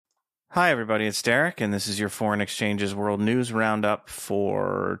Hi, everybody. It's Derek, and this is your Foreign Exchanges World News Roundup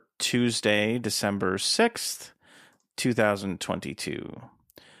for Tuesday, December 6th, 2022.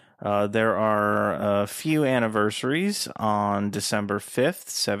 There are a few anniversaries on December 5th,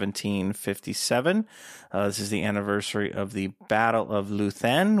 1757. This is the anniversary of the Battle of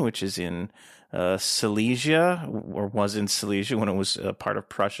Leuthen, which is in Silesia, or was in Silesia when it was part of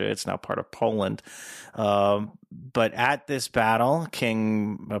Prussia. It's now part of Poland. But at this battle,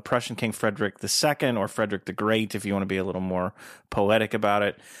 Prussian King Frederick II, or Frederick the Great, if you want to be a little more poetic about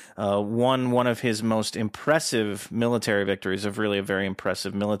it, won one of his most impressive military victories of really a very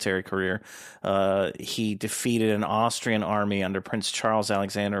impressive military career. He defeated an Austrian army under Prince Charles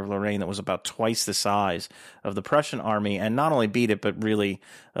Alexander of Lorraine that was about twice the size of the Prussian army, and not only beat it, but really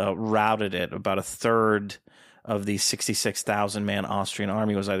routed it. About a third of the 66,000-man Austrian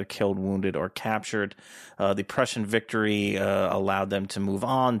army was either killed, wounded, or captured. The Prussian victory allowed them to move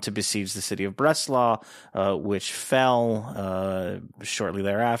on to besiege the city of Breslau, which fell shortly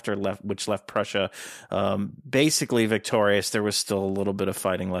thereafter, which left Prussia basically victorious. There was still a little bit of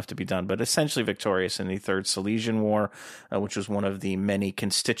fighting left to be done, but essentially victorious in the Third Silesian War, which was one of the many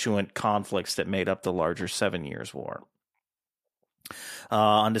constituent conflicts that made up the larger 7 Years' War.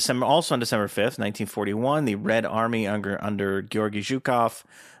 On December 5th, 1941, the Red Army under Georgy Zhukov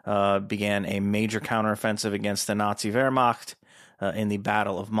began a major counteroffensive against the Nazi Wehrmacht in the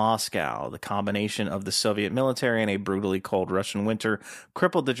Battle of Moscow. The combination of the Soviet military and a brutally cold Russian winter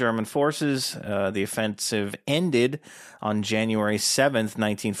crippled the German forces. The offensive ended on January 7th,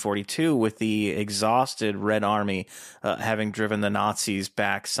 1942, with the exhausted Red Army having driven the Nazis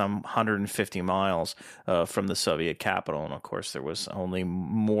back some 150 miles from the Soviet capital. And of course, there was only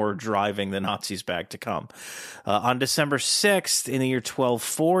more driving the Nazis back to come. On December 6th, in the year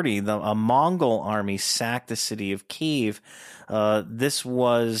 1240, a Mongol army sacked the city of Kiev. This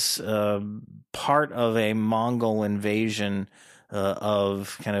was part of a Mongol invasion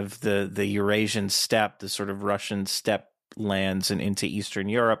of kind of the Eurasian steppe, the sort of Russian steppe lands and into Eastern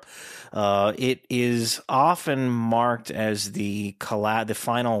Europe. It is often marked as the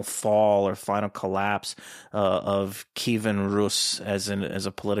final fall or final collapse of Kievan Rus as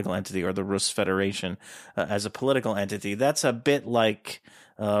a political entity, or the Rus Federation as a political entity. That's a bit like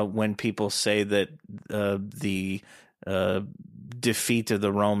when people say that the defeat of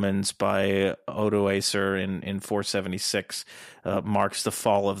the Romans by Odoacer in 476 marks the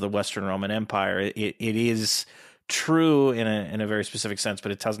fall of the Western Roman Empire. It is true in a very specific sense,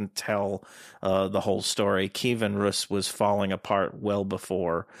 but it doesn't tell the whole story. Kievan Rus was falling apart well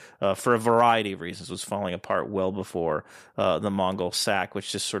before, for a variety of reasons, was falling apart well before the Mongol sack,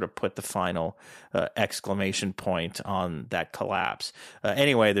 which just sort of put the final exclamation point on that collapse.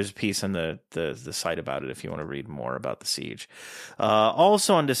 Anyway, there's a piece on the site about it if you want to read more about the siege.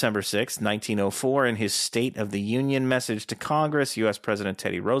 Also on December 6th, 1904, in his State of the Union message to Congress, U.S. President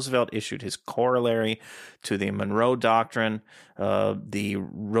Teddy Roosevelt issued his corollary to the Monroe Doctrine. The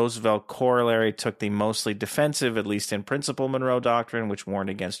Roosevelt corollary took the mostly defensive, at least in principle, Monroe Doctrine, which warned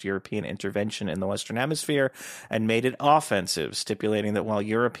against European intervention in the Western Hemisphere, and made it offensive, stipulating that while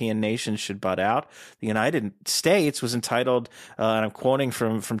European nations should butt out, the United States was entitled, and I'm quoting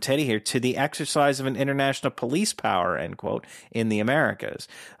from Teddy here, to the exercise of an international police power, end quote, in the Americas.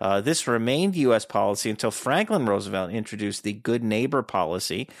 This remained U.S. policy until Franklin Roosevelt introduced the Good Neighbor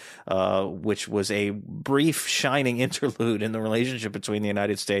policy, which was a brief shining interlude in the relationship between the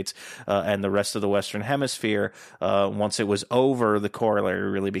United States and the rest of the Western Hemisphere. Once it was over, the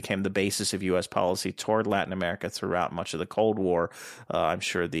corollary really became the basis of U.S. policy toward Latin America throughout much of the Cold War. I'm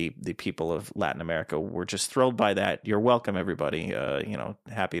sure the people of Latin America were just thrilled by that. You're welcome, everybody.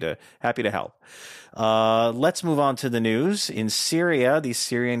 Happy to help. Let's move on to the news. In Syria, the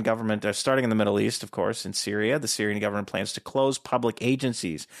Syrian government, starting in the Middle East, of course, in Syria, the Syrian government plans to close public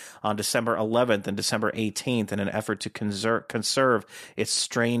agencies on December 11th and December 18th in an effort to conserve its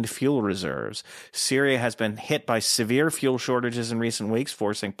strained fuel reserves. Syria has been hit by severe fuel shortages in recent weeks,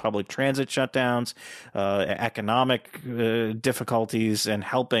 forcing public transit shutdowns, economic difficulties, and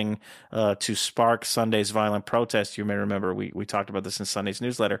helping to spark Sunday's violent protests. You may remember we talked about this in Sunday's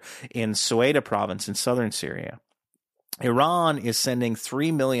newsletter in Sueda province in southern Syria. Iran is sending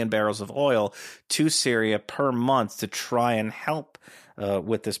 3 million barrels of oil to Syria per month to try and help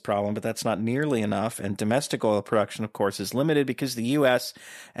with this problem, but that's not nearly enough. And domestic oil production, of course, is limited because the U.S.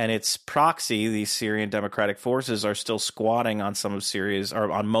 and its proxy, the Syrian Democratic Forces, are still squatting on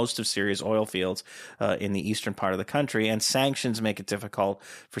on most of Syria's oil fields in the eastern part of the country, and sanctions make it difficult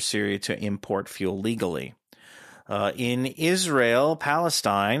for Syria to import fuel legally. In Israel,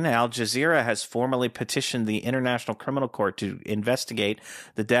 Palestine, Al Jazeera has formally petitioned the International Criminal Court to investigate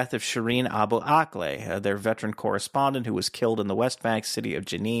the death of Shireen Abu Akleh, their veteran correspondent who was killed in the West Bank city of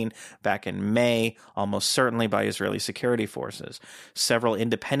Jenin back in May, almost certainly by Israeli security forces. Several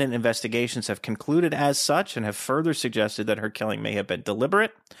independent investigations have concluded as such and have further suggested that her killing may have been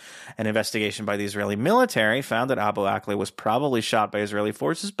deliberate. An investigation by the Israeli military found that Abu Akleh was probably shot by Israeli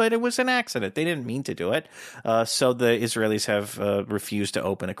forces, but it was an accident. They didn't mean to do it. So the Israelis have refused to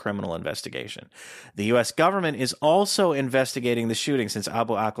open a criminal investigation. The U.S. government is also investigating the shooting since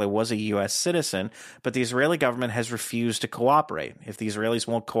Abu Akleh was a U.S. citizen, but the Israeli government has refused to cooperate. If the Israelis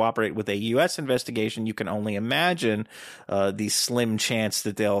won't cooperate with a U.S. investigation, you can only imagine the slim chance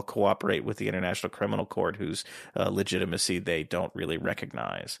that they'll cooperate with the International Criminal Court, whose legitimacy they don't really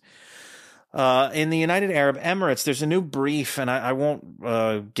recognize. In the United Arab Emirates, there's a new brief, and I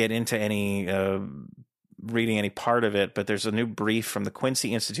won't get into any reading any part of it, but there's a new brief from the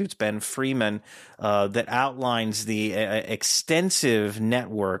Quincy Institute's Ben Freeman that outlines the extensive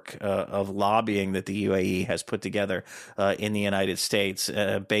network of lobbying that the UAE has put together in the United States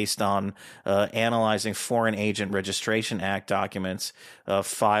based on analyzing Foreign Agent Registration Act documents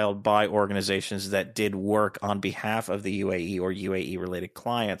filed by organizations that did work on behalf of the UAE or UAE-related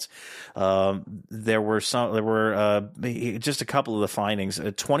clients. There were just a couple of the findings.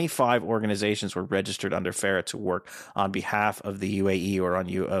 25 organizations were registered under FARA to work on behalf of the UAE or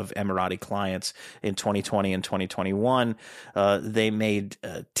of Emirati clients in 2020 and 2021. They made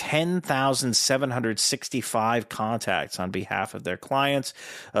 10,765 contacts on behalf of their clients,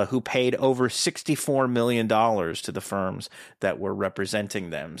 who paid over $64 million to the firms that were representing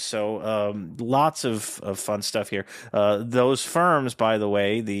them. So lots of fun stuff here. Those firms, by the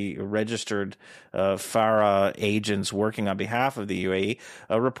way, the registered FARA agents working on behalf of the UAE,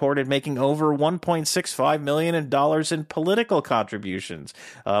 reported making over $1.65 million in political contributions,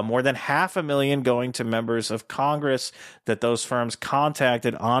 more than $500,000 going to members of Congress that those firms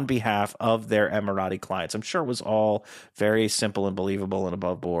contacted on behalf of their Emirati clients. I'm sure it was all very simple and believable and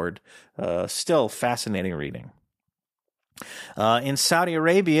above board. Still fascinating reading. In Saudi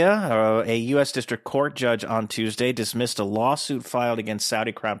Arabia, a U.S. District Court judge on Tuesday dismissed a lawsuit filed against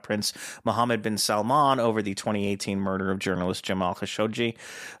Saudi Crown Prince Mohammed bin Salman over the 2018 murder of journalist Jamal Khashoggi.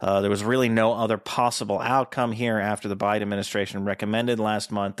 There was really no other possible outcome here after the Biden administration recommended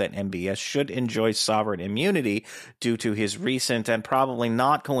last month that MBS should enjoy sovereign immunity due to his recent and probably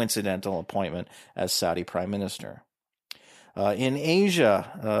not coincidental appointment as Saudi prime minister. In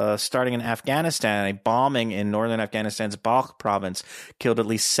Asia, starting in Afghanistan, a bombing in northern Afghanistan's Balkh province killed at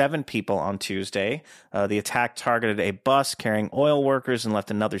least 7 people on Tuesday. The attack targeted a bus carrying oil workers and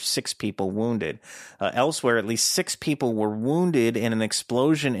left another 6 people wounded. Elsewhere, at least 6 people were wounded in an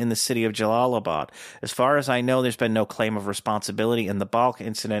explosion in the city of Jalalabad. As far as I know, there's been no claim of responsibility in the Balkh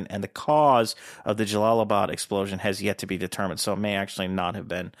incident, and the cause of the Jalalabad explosion has yet to be determined. So it may actually not have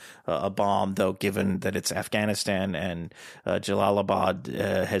been a bomb, though, given that it's Afghanistan and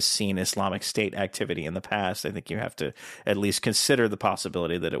Jalalabad has seen Islamic State activity in the past. I think you have to at least consider the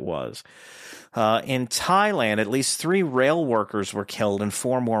possibility that it was. In Thailand, at least 3 rail workers were killed and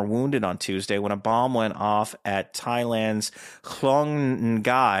 4 more wounded on Tuesday when a bomb went off at Thailand's Klong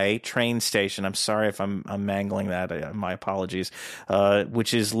Ngai train station. I'm sorry if I'm mangling that. My apologies.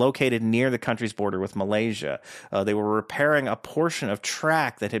 Which is located near the country's border with Malaysia. They were repairing a portion of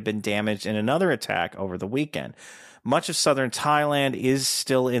track that had been damaged in another attack over the weekend. Much of southern Thailand is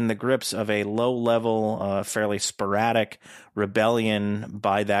still in the grips of a low-level, fairly sporadic rebellion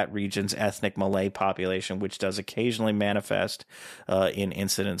by that region's ethnic Malay population, which does occasionally manifest in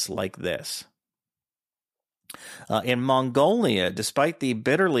incidents like this. In Mongolia, despite the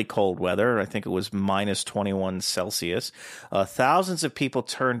bitterly cold weather, I think it was minus 21 Celsius, thousands of people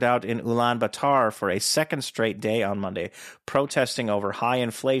turned out in Ulaanbaatar for a second straight day on Monday, protesting over high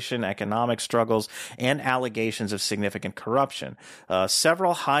inflation, economic struggles, and allegations of significant corruption.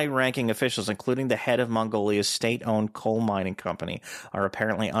 Several high-ranking officials, including the head of Mongolia's state-owned coal mining company, are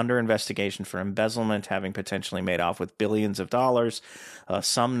apparently under investigation for embezzlement, having potentially made off with billions of dollars.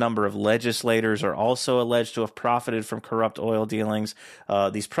 Some number of legislators are also alleged to have profited from corrupt oil dealings.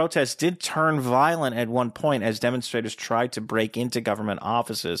 These protests did turn violent at one point as demonstrators tried to break into government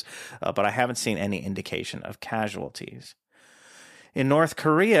offices, but I haven't seen any indication of casualties. In North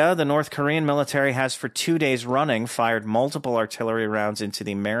Korea, the North Korean military has for 2 days running fired multiple artillery rounds into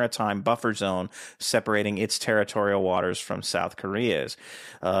the maritime buffer zone separating its territorial waters from South Korea's.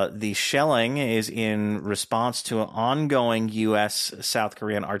 The shelling is in response to ongoing U.S.-South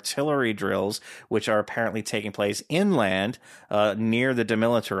Korean artillery drills, which are apparently taking place inland near the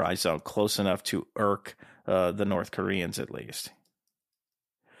demilitarized zone, close enough to irk the North Koreans at least.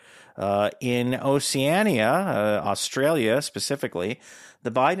 In Oceania, Australia specifically, the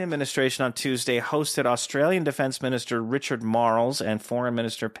Biden administration on Tuesday hosted Australian Defense Minister Richard Marles and Foreign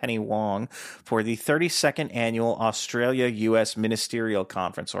Minister Penny Wong for the 32nd Annual Australia-U.S. Ministerial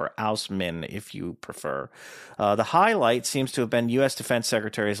Conference, or AUSMIN if you prefer. The highlight seems to have been U.S. Defense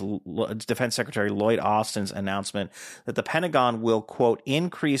Secretary Lloyd Austin's announcement that the Pentagon will, quote,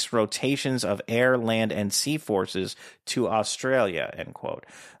 increase rotations of air, land, and sea forces to Australia, end quote.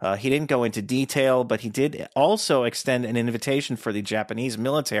 He didn't go into detail, but he did also extend an invitation for the Japanese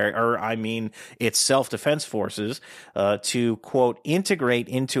military, its self-defense forces, to, quote, integrate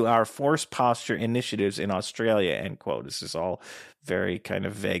into our force posture initiatives in Australia, end quote. This is all very kind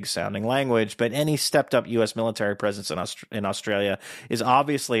of vague sounding language, but any stepped up U.S. military presence in Australia is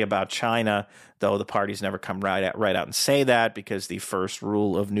obviously about China, though the parties never come right out and say that, because the first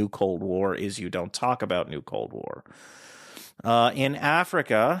rule of New Cold War is you don't talk about New Cold War. In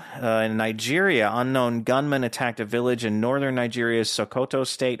Africa, in Nigeria, unknown gunmen attacked a village in northern Nigeria's Sokoto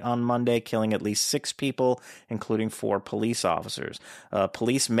state on Monday, killing at least 6 people, including 4 police officers.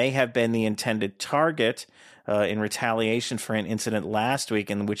 Police may have been the intended target in retaliation for an incident last week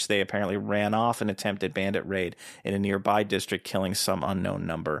in which they apparently ran off an attempted bandit raid in a nearby district, killing some unknown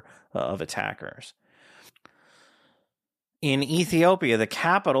number of attackers. In Ethiopia, the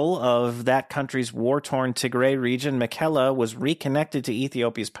capital of that country's war-torn Tigray region, Mekelle, was reconnected to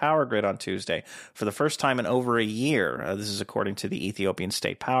Ethiopia's power grid on Tuesday for the first time in over a year. This is according to the Ethiopian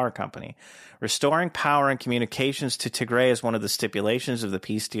State Power Company. Restoring power and communications to Tigray is one of the stipulations of the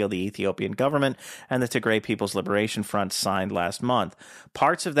peace deal the Ethiopian government and the Tigray People's Liberation Front signed last month.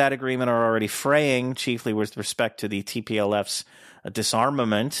 Parts of that agreement are already fraying, chiefly with respect to the TPLF's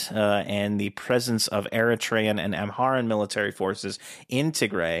disarmament and the presence of Eritrean and Amharan military forces in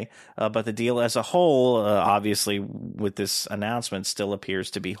Tigray, but the deal as a whole, obviously with this announcement, still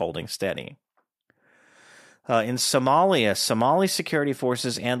appears to be holding steady. In Somalia, Somali security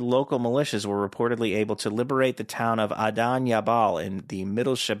forces and local militias were reportedly able to liberate the town of Adan Yabal in the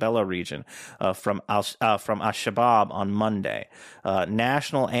Middle Shabelle region from Al-Shabaab on Monday.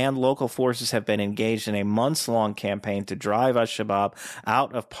 National and local forces have been engaged in a months-long campaign to drive Al-Shabaab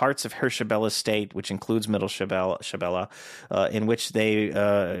out of parts of Hirshabelle state, which includes Middle Shabelle, in which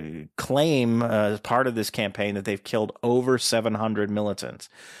they claim, as part of this campaign, that they've killed over 700 militants.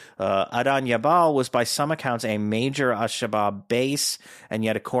 Adan Yabal was by some accounts a major Al-Shabaab base, and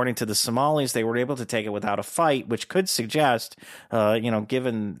yet according to the Somalis, they were able to take it without a fight, which could suggest,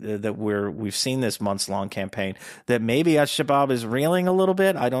 given that we've seen this months-long campaign, that maybe Al-Shabaab is reeling a little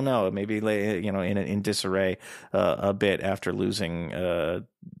bit. I don't know. Maybe, in disarray a bit after losing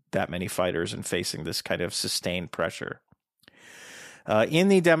that many fighters and facing this kind of sustained pressure. In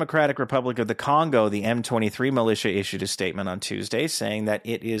the Democratic Republic of the Congo, the M23 militia issued a statement on Tuesday saying that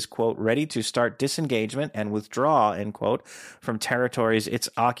it is, quote, ready to start disengagement and withdraw, end quote, from territories it's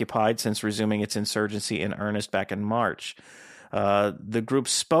occupied since resuming its insurgency in earnest back in March. The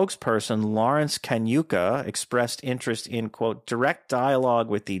group's spokesperson, Lawrence Kanyuka, expressed interest in, quote, direct dialogue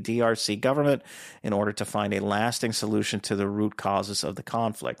with the DRC government in order to find a lasting solution to the root causes of the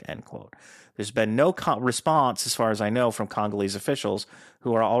conflict, end quote. There's been no response, as far as I know, from Congolese officials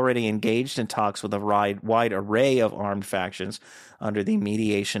who are already engaged in talks with a wide array of armed factions under the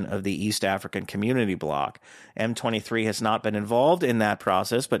mediation of the East African Community Bloc. M23 has not been involved in that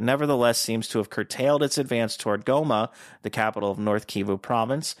process, but nevertheless seems to have curtailed its advance toward Goma, the capital of North Kivu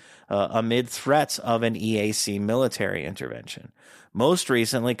province, amid threats of an EAC military intervention. Most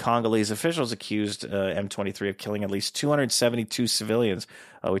recently, Congolese officials accused M23 of killing at least 272 civilians.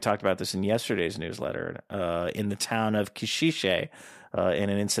 We talked about this in yesterday's newsletter, in the town of Kishishe, in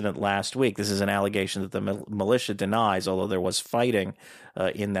an incident last week. This is an allegation that the militia denies, although there was fighting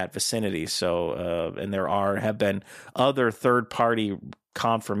in that vicinity. So, and there have been other third-party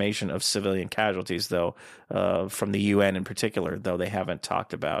confirmation of civilian casualties, though, from the UN in particular, though they haven't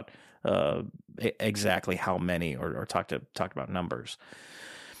talked about exactly how many or talked about numbers.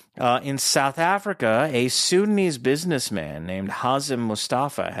 In South Africa, a Sudanese businessman named Hazem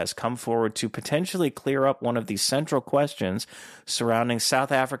Mustafa has come forward to potentially clear up one of the central questions surrounding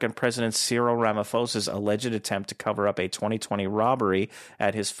South African President Cyril Ramaphosa's alleged attempt to cover up a 2020 robbery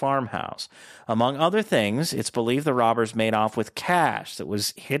at his farmhouse. Among other things, it's believed the robbers made off with cash that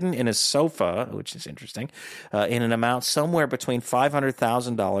was hidden in a sofa, which is interesting, in an amount somewhere between $500,000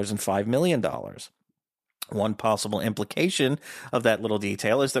 and $5 million. One possible implication of that little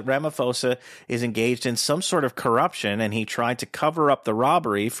detail is that Ramaphosa is engaged in some sort of corruption, and he tried to cover up the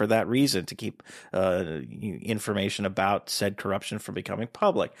robbery for that reason, to keep information about said corruption from becoming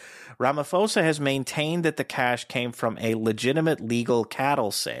public. Ramaphosa has maintained that the cash came from a legitimate legal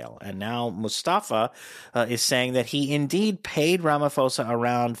cattle sale, and now Mustafa is saying that he indeed paid Ramaphosa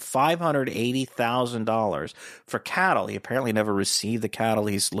around $580,000 for cattle. He apparently never received the cattle.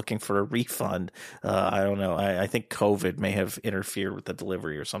 He's looking for a refund. I don't know. I think COVID may have interfered with the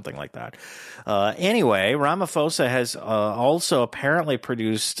delivery or something like that. Anyway, Ramaphosa has also apparently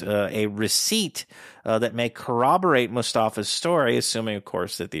produced a receipt that may corroborate Mustafa's story, assuming, of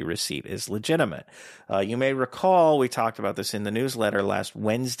course, that the receipt is legitimate. You may recall we talked about this in the newsletter last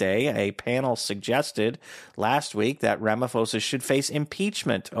Wednesday. A panel suggested last week that Ramaphosa should face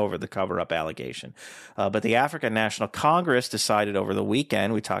impeachment over the cover-up allegation. But the African National Congress decided over the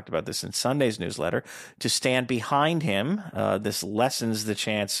weekend, we talked about this in Sunday's newsletter, to stand behind him. This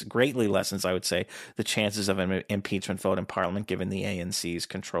greatly lessens, I would say, the chances of an impeachment vote in Parliament, given the ANC's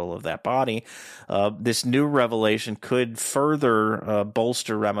control of that body. This new revelation could further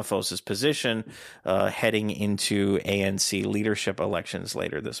bolster Ramaphosa's position heading into ANC leadership elections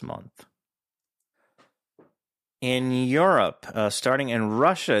later this month. In Europe, starting in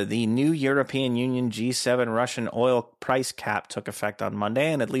Russia, the new European Union G7 Russian oil price cap took effect on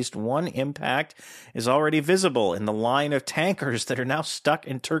Monday, and at least one impact is already visible in the line of tankers that are now stuck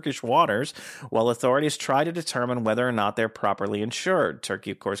in Turkish waters while authorities try to determine whether or not they're properly insured.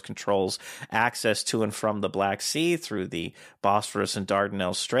 Turkey, of course, controls access to and from the Black Sea through the Bosphorus and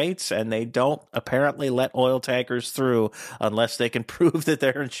Dardanelles Straits, and they don't apparently let oil tankers through unless they can prove that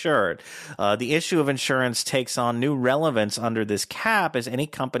they're insured. The issue of insurance takes on new relevance under this cap, as any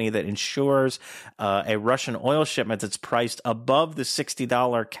company that insures a Russian oil shipment that's priced above the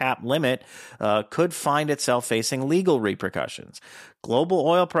 $60 cap limit could find itself facing legal repercussions. Global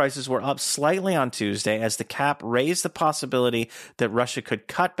oil prices were up slightly on Tuesday as the cap raised the possibility that Russia could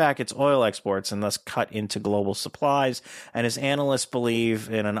cut back its oil exports and thus cut into global supplies. And as analysts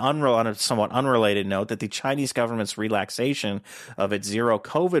believe, on a somewhat unrelated note, that the Chinese government's relaxation of its zero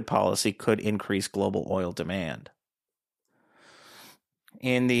COVID policy could increase global oil demand.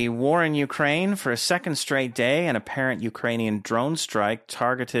 In the war in Ukraine, for a second straight day, an apparent Ukrainian drone strike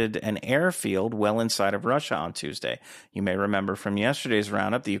targeted an airfield well inside of Russia on Tuesday. You may remember from yesterday's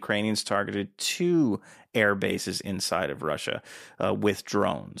roundup, the Ukrainians targeted 2 air bases inside of Russia with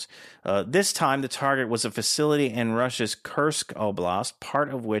drones. This time, the target was a facility in Russia's Kursk Oblast, part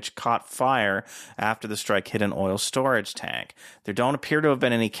of which caught fire after the strike hit an oil storage tank. There don't appear to have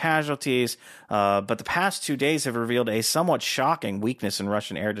been any casualties, but the past 2 days have revealed a somewhat shocking weakness in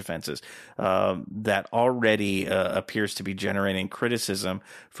Russian air defenses that already appears to be generating criticism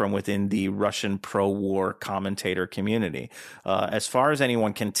from within the Russian pro-war commentator community. As far as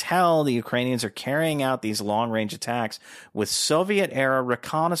anyone can tell, the Ukrainians are carrying out these long-range attacks with Soviet-era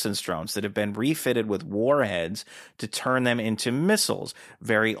reconnaissance drones that have been refitted with warheads to turn them into missiles.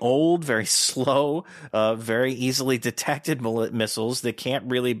 Very old, very slow, very easily detected missiles that can't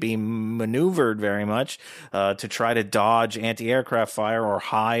really be maneuvered very much to try to dodge anti-aircraft fire or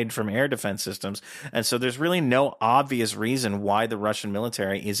hide from air defense systems. And so there's really no obvious reason why the Russian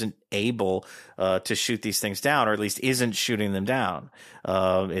military isn't able to shoot these things down, or at least isn't shooting them down.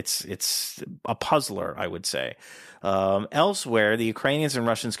 It's a puzzler, I would say. Elsewhere, the Ukrainians and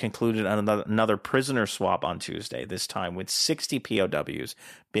Russians concluded another prisoner swap on Tuesday, this time with 60 POWs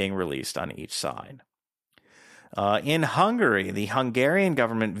being released on each side. In Hungary, the Hungarian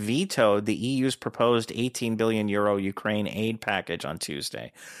government vetoed the EU's proposed 18 billion euro Ukraine aid package on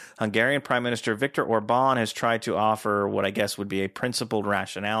Tuesday. Hungarian Prime Minister Viktor Orbán has tried to offer what I guess would be a principled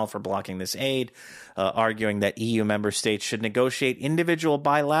rationale for blocking this aid, arguing that EU member states should negotiate individual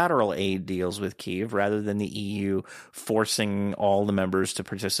bilateral aid deals with Kyiv rather than the EU forcing all the members to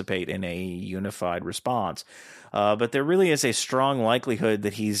participate in a unified response. But there really is a strong likelihood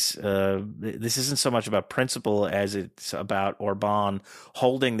that this isn't so much about principle as it's about Orbán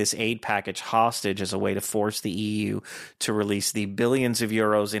holding this aid package hostage as a way to force the EU to release the billions of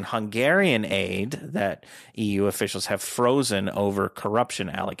euros in Hungarian aid that EU officials have frozen over corruption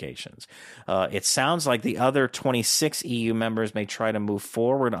allegations. It sounds like the other 26 EU members may try to move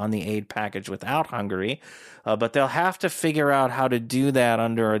forward on the aid package without Hungary, but they'll have to figure out how to do that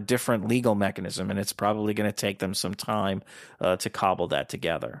under a different legal mechanism, and it's probably going to take them some time to cobble that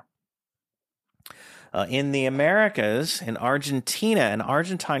together. In the Americas, in Argentina, an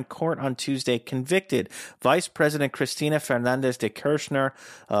Argentine court on Tuesday convicted Vice President Cristina Fernandez de Kirchner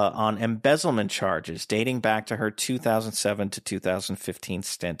on embezzlement charges dating back to her 2007 to 2015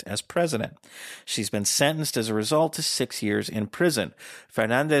 stint as president. She's been sentenced as a result to 6 years in prison.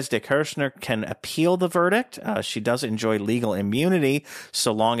 Fernandez de Kirchner can appeal the verdict. She does enjoy legal immunity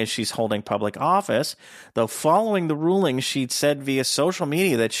so long as she's holding public office, though following the ruling, she'd said via social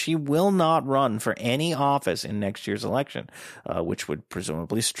media that she will not run for any office in next year's election, which would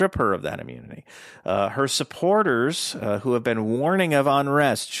presumably strip her of that immunity. Her supporters, who have been warning of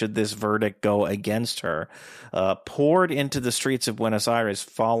unrest should this verdict go against her, poured into the streets of Buenos Aires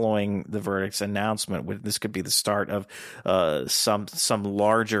following the verdict's announcement. This could be the start of some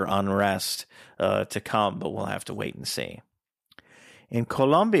larger unrest to come, but we'll have to wait and see. In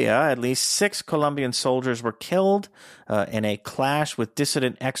Colombia, at least 6 Colombian soldiers were killed in a clash with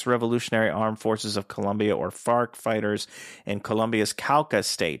dissident ex-revolutionary armed forces of Colombia, or FARC, fighters in Colombia's Cauca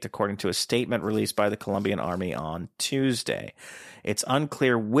state, according to a statement released by the Colombian army on Tuesday. It's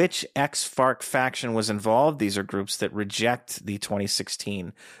unclear which ex-FARC faction was involved. These are groups that reject the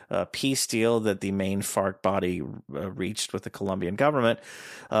 2016 peace deal that the main FARC body reached with the Colombian government.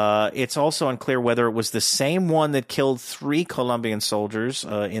 It's also unclear whether it was the same one that killed 3 Colombian soldiers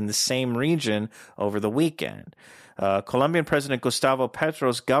in the same region over the weekend. Colombian President Gustavo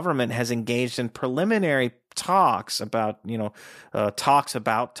Petro's government has engaged in preliminary talks about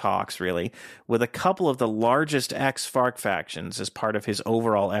talks, really, with a couple of the largest ex-FARC factions as part of his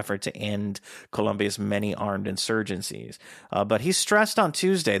overall effort to end Colombia's many armed insurgencies. But he stressed on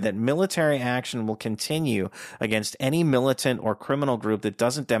Tuesday that military action will continue against any militant or criminal group that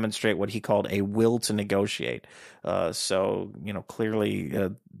doesn't demonstrate what he called a will to negotiate. Clearly,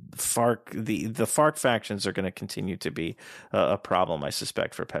 the FARC factions are going to continue to be a problem, I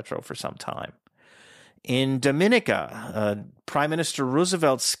suspect, for Petro for some time. In Dominica, Prime Minister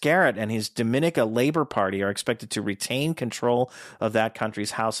Roosevelt Scarrett and his Dominica Labor Party are expected to retain control of that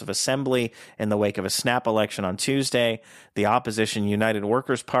country's House of Assembly in the wake of a snap election on Tuesday. The opposition United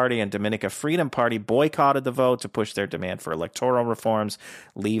Workers' Party and Dominica Freedom Party boycotted the vote to push their demand for electoral reforms,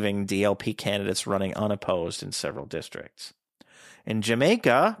 leaving DLP candidates running unopposed in several districts. In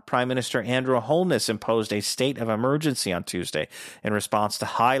Jamaica, Prime Minister Andrew Holness imposed a state of emergency on Tuesday in response to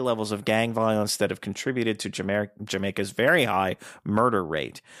high levels of gang violence that have contributed to Jamaica's very high murder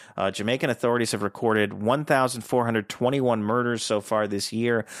rate. Jamaican authorities have recorded 1,421 murders so far this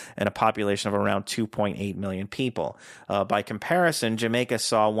year and a population of around 2.8 million people. By comparison, Jamaica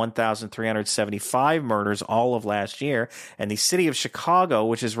saw 1,375 murders all of last year, and the city of Chicago,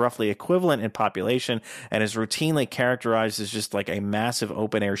 which is roughly equivalent in population and is routinely characterized as just like a massive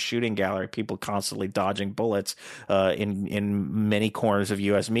open-air shooting gallery, people constantly dodging bullets in many corners of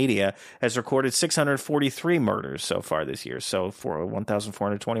U.S. media, has recorded 643 murders so far this year. So for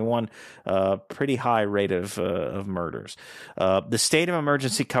 1,421, pretty high rate of murders. The state of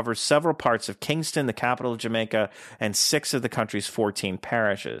emergency covers several parts of Kingston, the capital of Jamaica, and 6 of the country's 14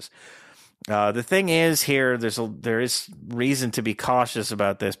 parishes. The thing is here, there is reason to be cautious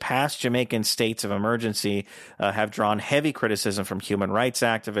about this. Past Jamaican states of emergency have drawn heavy criticism from human rights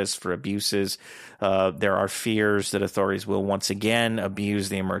activists for abuses. There are fears that authorities will once again abuse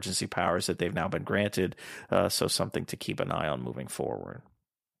the emergency powers that they've now been granted. So something to keep an eye on moving forward.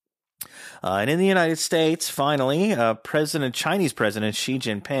 And in the United States, finally, Chinese President Xi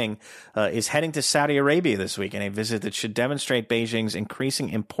Jinping is heading to Saudi Arabia this week in a visit that should demonstrate Beijing's increasing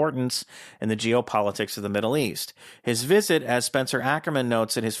importance in the geopolitics of the Middle East. His visit, as Spencer Ackerman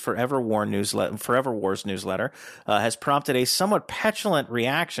notes in his Forever Wars newsletter, has prompted a somewhat petulant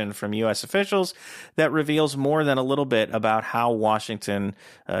reaction from U.S. officials that reveals more than a little bit about how Washington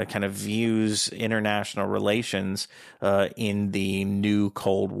kind of views international relations in the new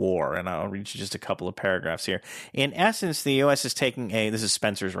Cold War. And I'll read you just a couple of paragraphs here. In essence, the U.S. is taking this is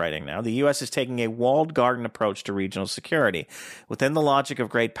Spencer's writing now, the U.S. is taking a walled garden approach to regional security. Within the logic of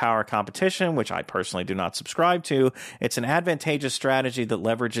great power competition, which I personally do not subscribe to, it's an advantageous strategy that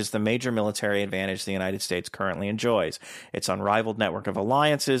leverages the major military advantage the United States currently enjoys. Its unrivaled network of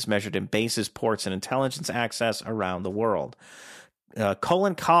alliances measured in bases, ports, and intelligence access around the world.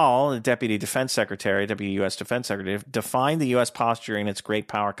 Colin Kahl, the Deputy Defense Secretary, U.S. Defense Secretary, defined the U.S. posture in its great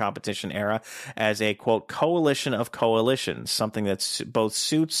power competition era as a, quote, coalition of coalitions, something that both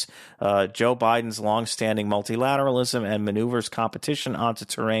suits Joe Biden's longstanding multilateralism and maneuvers competition onto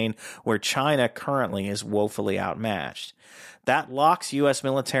terrain where China currently is woefully outmatched. That locks U.S.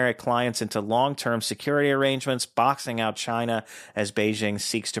 military clients into long-term security arrangements, boxing out China as Beijing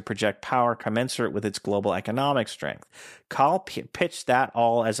seeks to project power commensurate with its global economic strength. Kahl pitched that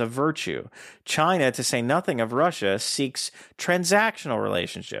all as a virtue. China, to say nothing of Russia, seeks transactional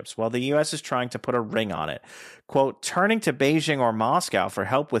relationships, while the U.S. is trying to put a ring on it. Quote, turning to Beijing or Moscow for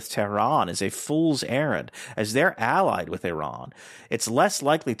help with Tehran is a fool's errand, as they're allied with Iran. It's less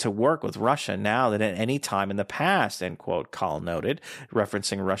likely to work with Russia now than at any time in the past, end quote, Kahl noted,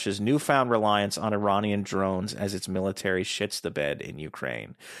 referencing Russia's newfound reliance on Iranian drones as its military shits the bed in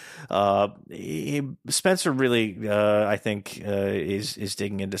Ukraine. Spencer really, I think, is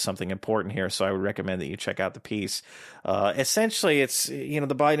digging into something important here, so I would recommend that you check out the piece. Essentially, it's, the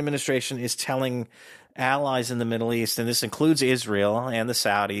Biden administration is telling allies in the Middle East, and this includes Israel and the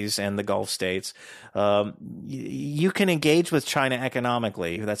Saudis and the Gulf states, you can engage with China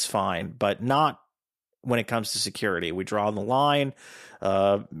economically, that's fine, but not when it comes to security. We draw the line,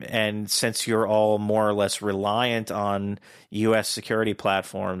 and since you're all more or less reliant on U.S. security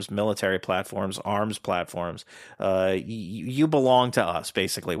platforms, military platforms, arms platforms, you belong to us,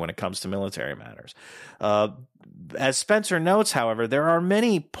 basically, when it comes to military matters. As Spencer notes, however, there are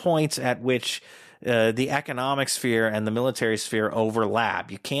many points at which the economic sphere and the military sphere overlap.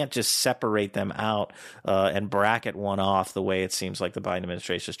 You can't just separate them out and bracket one off the way it seems like the Biden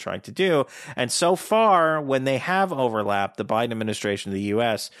administration is trying to do. And so far, when they have overlapped, the Biden administration, the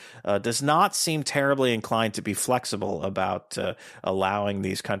U.S., does not seem terribly inclined to be flexible about allowing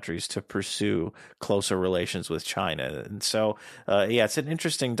these countries to pursue closer relations with China. And so, it's an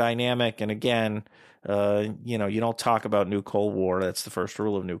interesting dynamic. And again, you don't talk about new Cold War. That's the first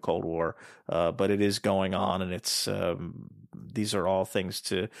rule of new Cold War. But it is going on, and it's these are all things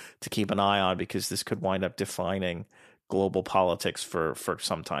to keep an eye on, because this could wind up defining global politics for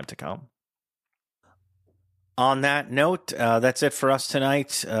some time to come. On that note, that's it for us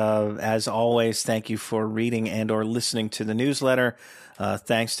tonight. As always, thank you for reading and or listening to the newsletter.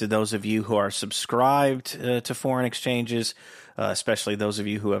 Thanks to those of you who are subscribed to Foreign Exchanges, especially those of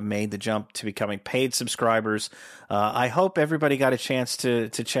you who have made the jump to becoming paid subscribers. I hope everybody got a chance to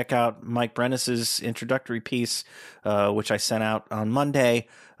check out Mike Brennis's introductory piece, which I sent out on Monday.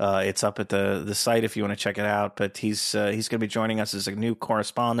 It's up at the site if you want to check it out. But he's going to be joining us as a new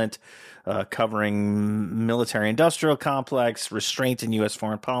correspondent, covering military-industrial complex, restraint in U.S.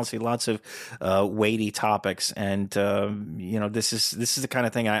 foreign policy, lots of weighty topics. And this is the kind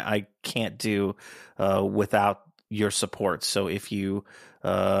of thing I can't do without your support. So if you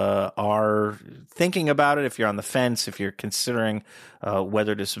are thinking about it, if you're on the fence, if you're considering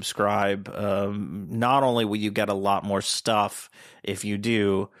whether to subscribe, not only will you get a lot more stuff if you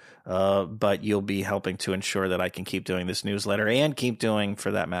do, but you'll be helping to ensure that I can keep doing this newsletter and keep doing,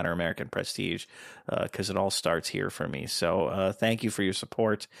 for that matter, American Prestige, because it all starts here for me. So thank you for your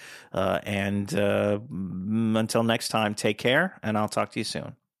support. And until next time, take care, and I'll talk to you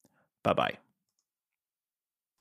soon. Bye-bye.